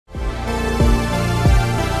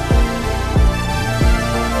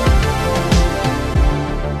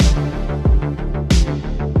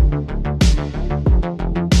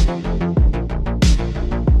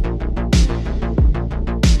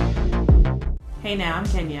Hey now, I'm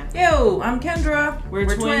Kenya. Yo, I'm Kendra.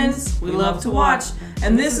 We're twins. We love to watch.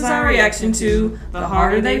 And this is our reaction to The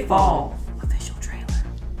Harder They Fall. Official trailer.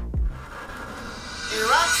 Here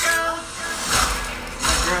I come. My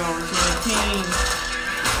girl, Regina King.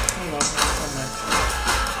 I love her so much.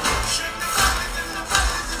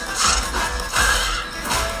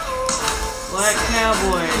 Black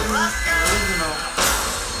Cowboys. Original.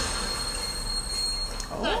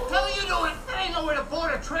 What the hell are you doing? I ain't nowhere to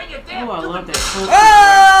board a train. You're damn. Oh, I love that.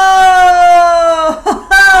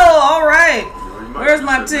 Oh, all right. Where's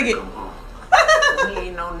my ticket? He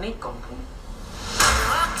ain't no Nico.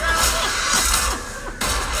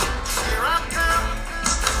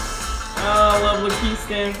 Oh, I love Lakeith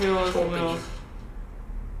Stanfield as well.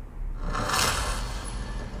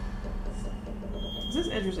 Is this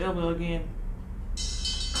Idris Elba again?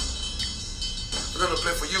 We're gonna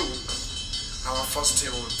play for you our first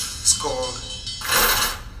tune. It's called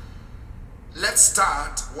Let's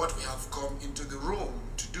Start What We Have Come Into the Room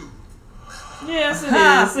to Do. Yes,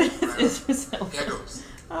 it is. It's Idris Elba. Here goes.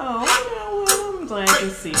 Oh, yeah, well, I'm glad to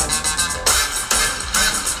see him.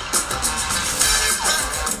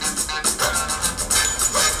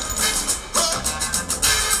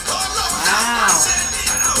 Wow.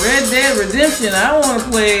 Red Dead Redemption. I want to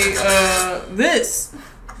play this.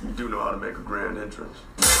 You do know how to make a grand entrance.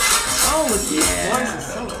 Oh, yeah. Voice is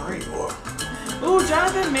so great. Ooh,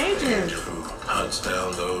 Jonathan Majors. Who hunts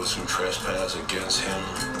down those who trespass against him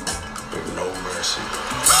with no mercy.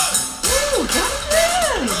 Ooh,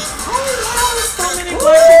 Jonathan. Oh, wow, there's so many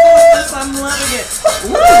black people in this. I'm loving it.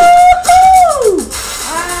 Ooh.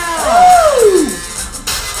 Wow.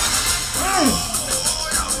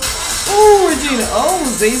 Ooh, Regina. Oh,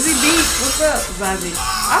 Zazie Beetz. What's up, Zazie?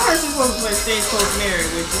 I heard she's supposed to play Stagecoach Mary,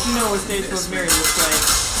 which, if you know what Stagecoach Mary looks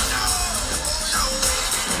like.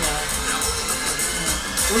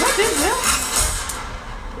 Was that Denzel?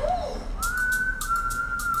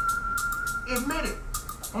 Admit it.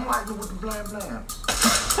 I'm like it with the blam blams.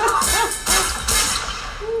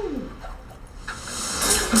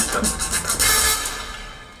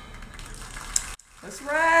 Let's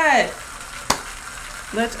ride.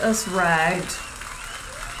 Let us ride.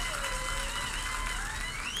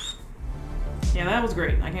 Yeah, that was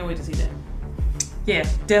great. I can't wait to see that. Yeah,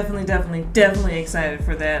 definitely excited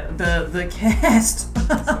for that. The cast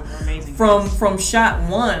amazing from shot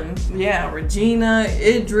one. Yeah, Regina,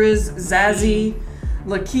 Idris, Zazie,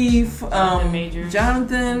 Lakeith,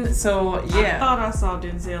 Jonathan. So yeah, I thought I saw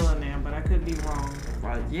Denzel in there, but I could be wrong.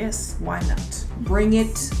 Yes, why not? Bring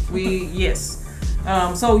it. Yes.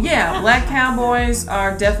 So yeah, Black Cowboys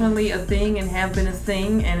are definitely a thing and have been a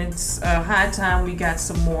thing, and it's high time we got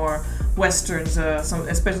some more westerns,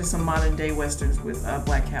 especially some modern day westerns with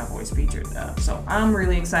Black Cowboys featured. So I'm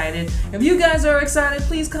really excited. If you guys are excited,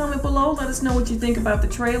 please comment below. Let us know what you think about the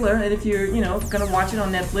trailer, and if you're gonna watch it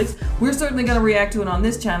on Netflix, we're certainly gonna react to it on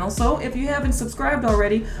this channel. So if you haven't subscribed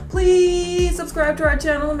already, please subscribe to our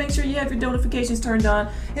channel and make sure you have your notifications turned on.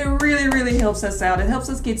 It really helps us out. It helps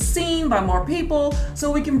us get seen by more people,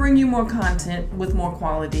 so we can bring you more content with more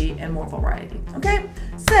quality and more variety. Okay,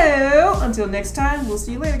 so until next time, we'll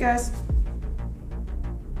see you later, guys.